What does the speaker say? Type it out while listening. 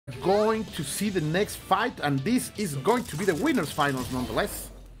going to see the next fight, and this is going to be the winners finals nonetheless.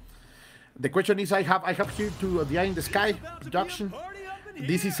 The question is, I have here to the Eye in the Sky production.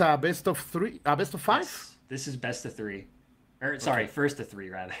 This is a best of 3, a best of 5. This is best of 3, or sorry, first of 3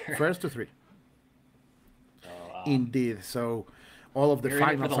 rather. First of 3. So, indeed. So all of the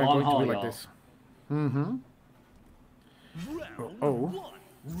finals are going to be like this. Oh.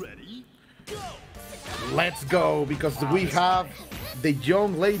 Ready, go. Let's go, because we have the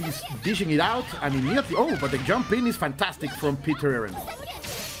young ladies dishing it out, and immediately, oh, but the jump in is fantastic from PiterErn.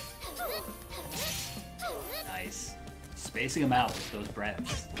 Nice. Spacing them out with those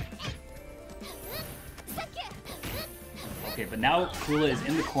breaths. Okay, but now Kula is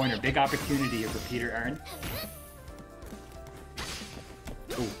in the corner. Big opportunity here for PiterErn.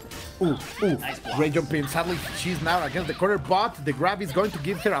 Ooh, Nice block. great jump in. Sadly, she's now against the corner, but the grab is going to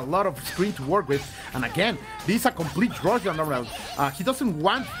give her a lot of screen to work with. And again, this is a complete rush around. He doesn't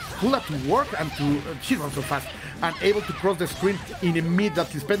want Kula to work and to... she runs so fast and able to cross the screen in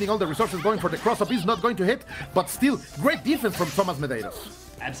immediately, spending all the resources going for the cross-up. Is not going to hit, but still, great defense from Thomas Medeiros.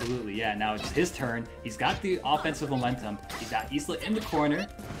 Absolutely, yeah. Now it's his turn. He's got the offensive momentum. He's got Isla in the corner.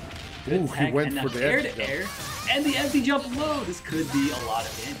 Good tech, he went and for the air to air. And the empty jump low. This could be a lot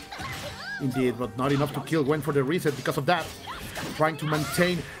of damage. Indeed, but not enough to kill. Went for the reset because of that. Trying to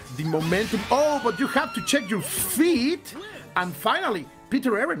maintain the momentum. Oh, but you have to check your feet. And finally,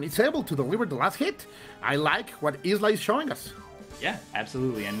 PiterErn is able to deliver the last hit. I like what Isla is showing us. Yeah,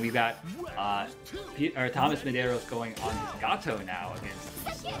 absolutely. And we've got Thomas Medeiros going on his Gato now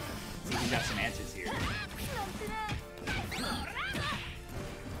against Isla. See if we got some answers here.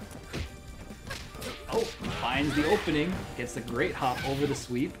 Oh, finds the opening, gets a great hop over the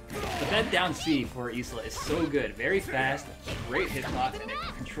sweep. But that down C for Isla is so good. Very fast, great hitbox, and it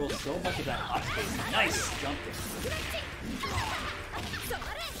controls so much of that hot space. Nice jumping.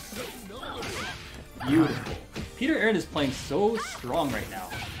 Beautiful. PiterErn is playing so strong right now.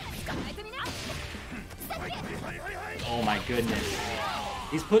 Oh my goodness.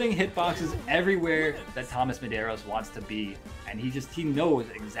 He's putting hitboxes everywhere that Thomas Medeiros wants to be, and he knows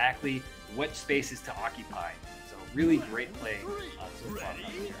exactly what spaces to occupy. So really great play so far.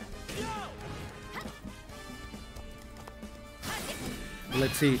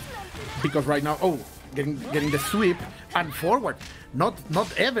 Let's see, because right now, oh, getting the sweep and forward. Not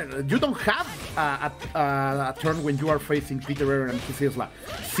ever. You don't have a turn when you are facing PiterErn and his Isla.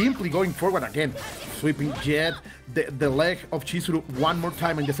 Simply going forward again, sweeping jet the leg of Chizuru one more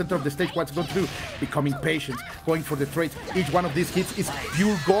time in the center of the stage. What's going to do? Becoming patient, going for the trades. Each one of these hits is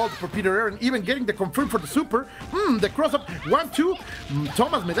pure gold for PiterErn. Even getting the confirm for the super. The cross up 1-2.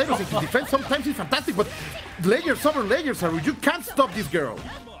 Thomas Medeiros into defense sometimes is fantastic, but layers over layers, you can't stop this girl.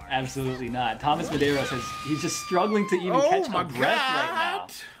 Absolutely not. Thomas Medeiros he's just struggling to even catch a breath right now.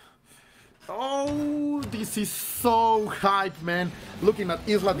 Oh, this is so hype, man. Looking at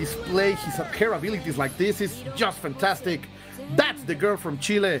Isla display, her abilities like this is just fantastic. That's the girl from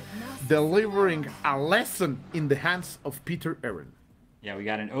Chile delivering a lesson in the hands of PiterErn. Yeah, we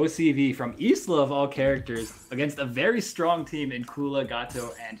got an OCV from Isla of all characters against a very strong team in Kula,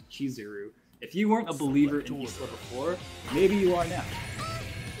 Gato, and Chizuru. If you weren't a believer in Isla before, maybe you are now.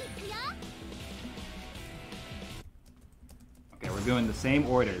 Okay, we're doing the same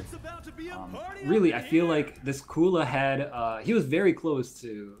order. Really, I feel like this Kula had, he was very close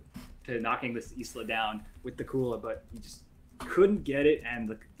to knocking this Isla down with the Kula, but he just couldn't get it, and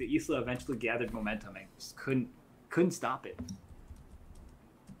the Isla eventually gathered momentum and just couldn't stop it.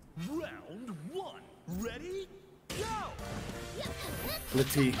 Round 1, ready, go! Let's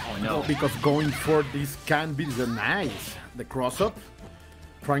see. Oh no. Because going for this can be nice. The cross-up.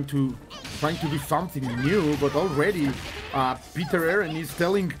 Trying to do something new, but already PiterErn is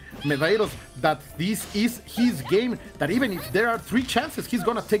telling Medeiros that this is his game, that even if there are 3 chances, he's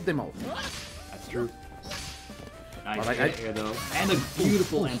gonna take them all. That's true. Nice air though. And a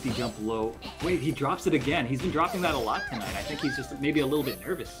beautiful empty jump low. Wait, he drops it again. He's been dropping that a lot tonight. I think he's just maybe a little bit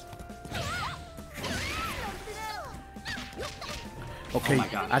nervous. Okay, oh my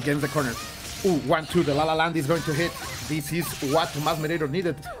God. Against the corner. Ooh, 1-2, the La La Land is going to hit. This is what Thomas Medeiros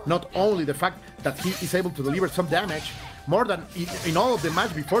needed. Not only the fact that he is able to deliver some damage, more than in all of the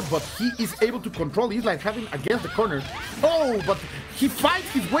match before, but he is able to control Isla having against the corner. Oh, but he fights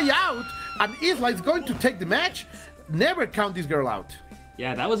his way out, and Isla is going to take the match. Never count this girl out.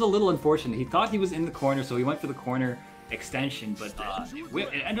 Yeah, that was a little unfortunate. He thought he was in the corner, so he went for the corner extension, but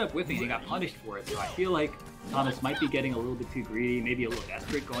it ended up whipping and he got punished for it. So I feel like Thomas might be getting a little bit too greedy, maybe a little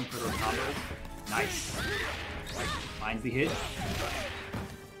desperate going for those combos. Nice. Finds the hit.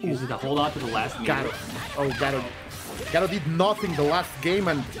 Uses to hold on to the last meter. Got it. Oh, got it. Garo did nothing the last game,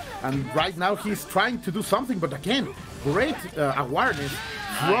 and right now he's trying to do something. But again, great awareness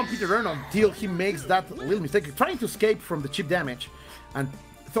from PiterErn until he makes that little mistake, trying to escape from the chip damage. And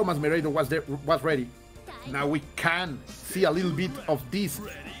Thomas Medeiros was ready. Now we can see a little bit of this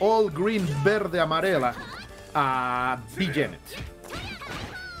all green verde amarela B.JE.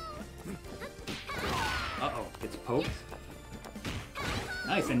 Uh-oh, gets poked.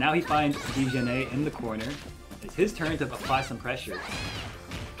 Nice, and now he finds B.JE in the corner. It's his turn to apply some pressure.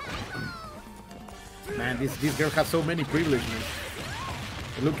 Man, this girl has so many privileges.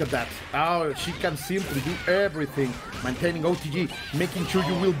 Look at that. Oh, she can simply do everything. Maintaining OTG, making sure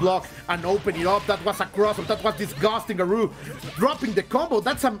you will block and open it up. That was a cross-up. That was disgusting, Aru. Dropping the combo.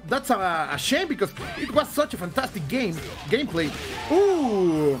 That's a shame because it was such a fantastic gameplay.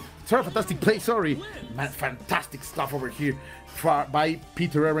 Ooh, sorry, fantastic play. Sorry, man, fantastic stuff over here by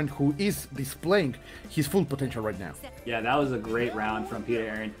PiterErn, who is displaying his full potential right now. Yeah, that was a great round from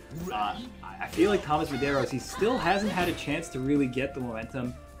PiterErn. I feel like Thomas Medeiros, he still hasn't had a chance to really get the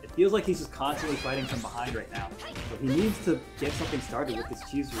momentum. It feels like he's just constantly fighting from behind right now. So he needs to get something started with this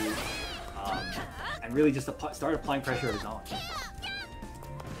cheese route and really just start applying pressure of his own.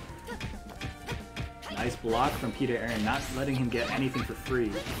 Nice block from PiterErn, not letting him get anything for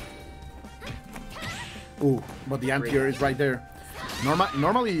free. Ooh, but the anti-air is right there.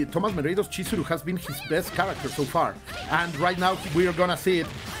 Normally, Thomas Medeiros Chizuru has been his best character so far. And right now, we are gonna see it.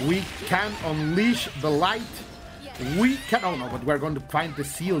 We can unleash the light. We can, oh no, but we're going to find the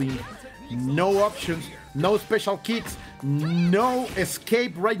ceiling. No options, no special kicks, no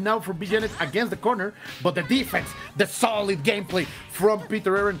escape right now from B.JE against the corner. But the defense, the solid gameplay from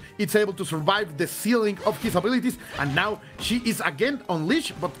PiterErn, it's able to survive the ceiling of his abilities. And now she is again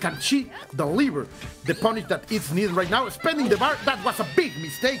unleashed, but can she deliver the punish that is needed right now? Spending the bar, that was a big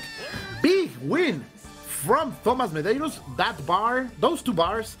mistake. Big win from Thomas Medeiros. That bar, those two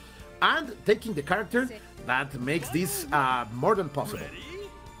bars, and taking the character, that makes this more than possible.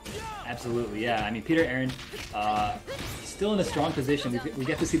 Absolutely, yeah. I mean, PiterErn, he's still in a strong position. We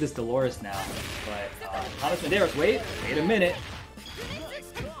get to see this Dolores now. But Thomas Medeiros, wait a minute.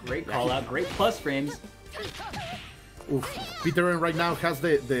 Great call out, great plus frames. Oof. PiterErn right now has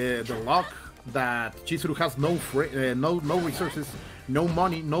the luck that Chizuru has no resources, no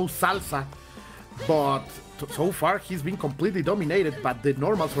money, no salsa. But so far he's been completely dominated by the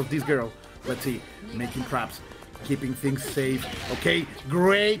normals of this girl. Let's see, making traps, keeping things safe. Okay,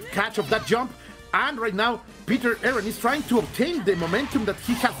 great catch of that jump. And right now, PiterErn is trying to obtain the momentum that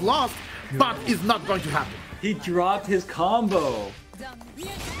he has lost, but it's not going to happen. He dropped his combo.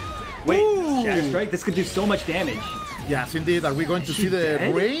 Wait, Shatter Strike? This could do so much damage. Yes, indeed. Are we going to see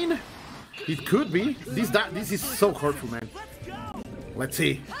the rain? It could be. This is so hurtful, man. Let's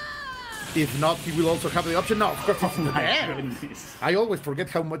see. If not, he will also have the option. No, of course, it's Goodness. I always forget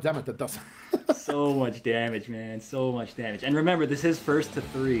how much damage that does. So much damage, man. So much damage. And remember, this is first to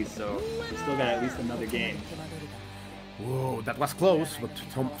 3, so we still got at least another game. Whoa, that was close, but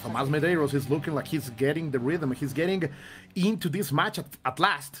Thomas Medeiros is looking like he's getting the rhythm. He's getting into this match at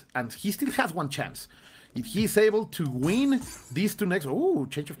last, and he still has one chance. If he's able to win these two next... Ooh,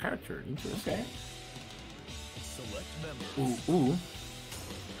 change of character. Interesting. Okay. Ooh.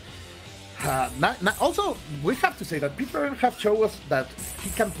 Also, we have to say that PiterErn have shown us that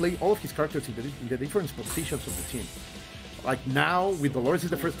he can play all of his characters in the different positions of the team. Like now, with Dolores, is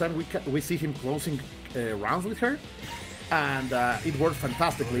the first time we see him closing rounds with her, and it worked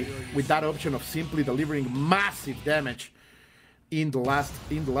fantastically with that option of simply delivering massive damage in the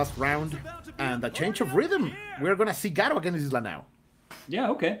last round, and a change of rhythm. We're gonna see Garo against Isla now.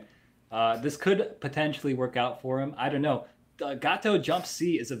 Yeah, okay. This could potentially work out for him. I don't know. Gato Jump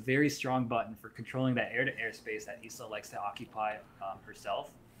C is a very strong button for controlling that air-to-air space that Isla likes to occupy herself.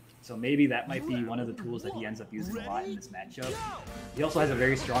 So maybe that might be one of the tools that he ends up using a lot in this matchup. He also has a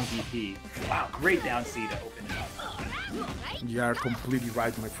very strong DP. Wow, great down C to open it up. You are completely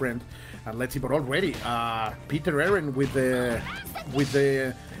right, my friend. And let's see, but already PiterErn with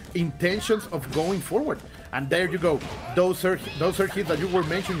the intentions of going forward. And there you go. Those are hits that you were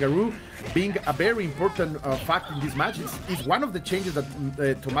mentioning, Aru, being a very important factor in this match. It's one of the changes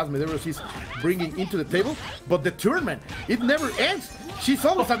that Thomas Medeiros is bringing into the table. But the tournament, it never ends. She's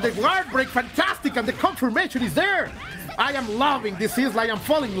almost at the guard break. Fantastic. And the confirmation is there. I am loving this. I am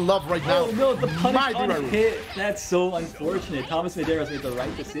falling in love right now. Oh no, the punish on hit. That's so unfortunate. Thomas Medeiros made the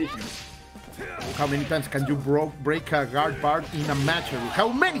right decision. How many times can you break a guard bar in a match? How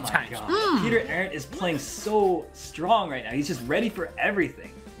many times? PiterErn is playing so strong right now. He's just ready for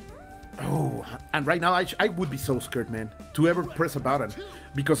everything. Oh, and right now I would be so scared, man, to ever press a button.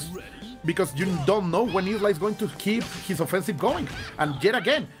 because you don't know when Isla is going to keep his offensive going. And yet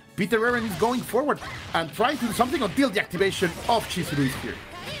again, PiterErn is going forward and trying to do something until the activation of Chizuru is here.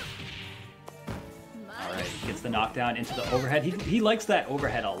 Alright, gets the knockdown into the overhead. He likes that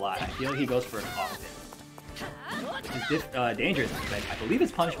overhead a lot. I feel like he goes for it often. It's dangerous, but I believe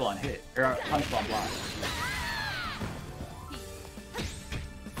it's punishable on hit, or punishable on block.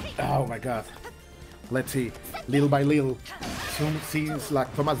 Oh my god. Let's see, little by little, soon seems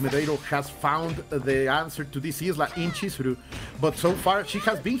like Thomas Medeiros has found the answer to this Isla in Chizuru, but so far she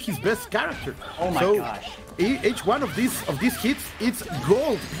has been his best character. Oh my gosh. Each one of these hits, it's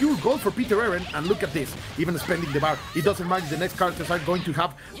gold, pure gold for PiterErn, and look at this, even spending the bar. It doesn't matter, the next characters are going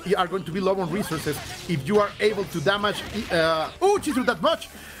to be low on resources. If you are able to damage Chizuru that much,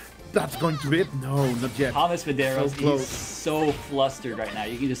 that's going to be it. No, not yet. Thomas Medeiros, he's so flustered right now.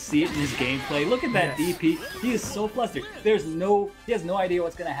 You can just see it in his gameplay. Look at that DP. He is so flustered. He has no idea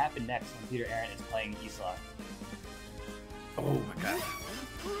what's going to happen next when PiterErn is playing Isla. Oh my god.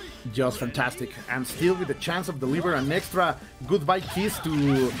 Just fantastic. And still with the chance of deliver an extra goodbye kiss to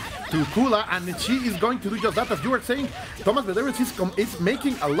Kula, and she is going to do just that. As you were saying, Thomas Medeiros is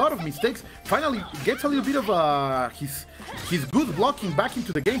making a lot of mistakes. Finally gets a little bit of his good blocking back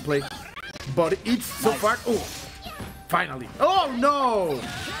into the gameplay, but it's so far. Oh, finally. Oh no!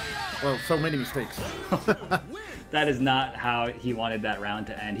 Well, so many mistakes. That is not how he wanted that round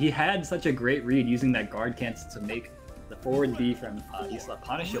to end. He had such a great read using that guard cancel to make the forward B from Isla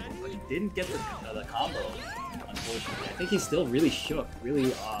punishable, but he didn't get the combo, unfortunately. I think he's still really shook,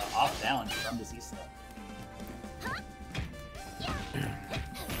 really off balance from this Isla.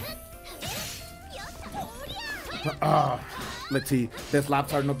 Let's see, the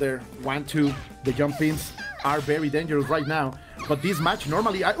slaps are not there. 1-2, the jump ins are very dangerous right now. But this match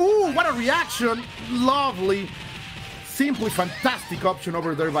normally, ooh, what a reaction! Lovely, simply fantastic option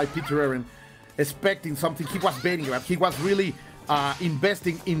over there by PiterErn. Expecting something, he was betting about. He was really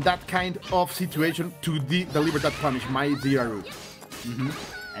investing in that kind of situation to deliver that punish, my dear Aru.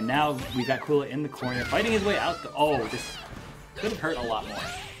 And now we got Kula in the corner, fighting his way out. Oh, this could have hurt a lot more.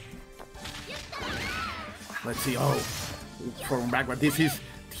 Let's see. Oh, from backward. This is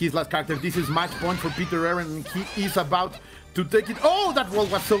his last character. This is match point for PiterErn. He is about to take it. Oh, that wall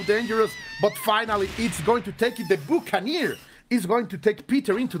was so dangerous. But finally, it's going to take it. The Buccaneer is going to take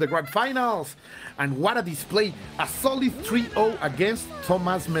Peter into the grand finals. And what a display. A solid 3-0 against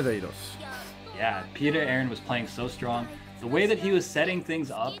Thomas Medeiros. Yeah, PiterErn was playing so strong. The way that he was setting things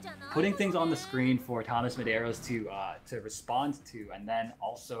up, putting things on the screen for Thomas Medeiros to respond to, and then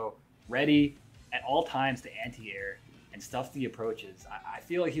also ready at all times to anti-air and stuff the approaches. I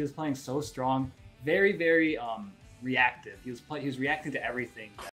feel like he was playing so strong, very, very reactive. He was reacting to everything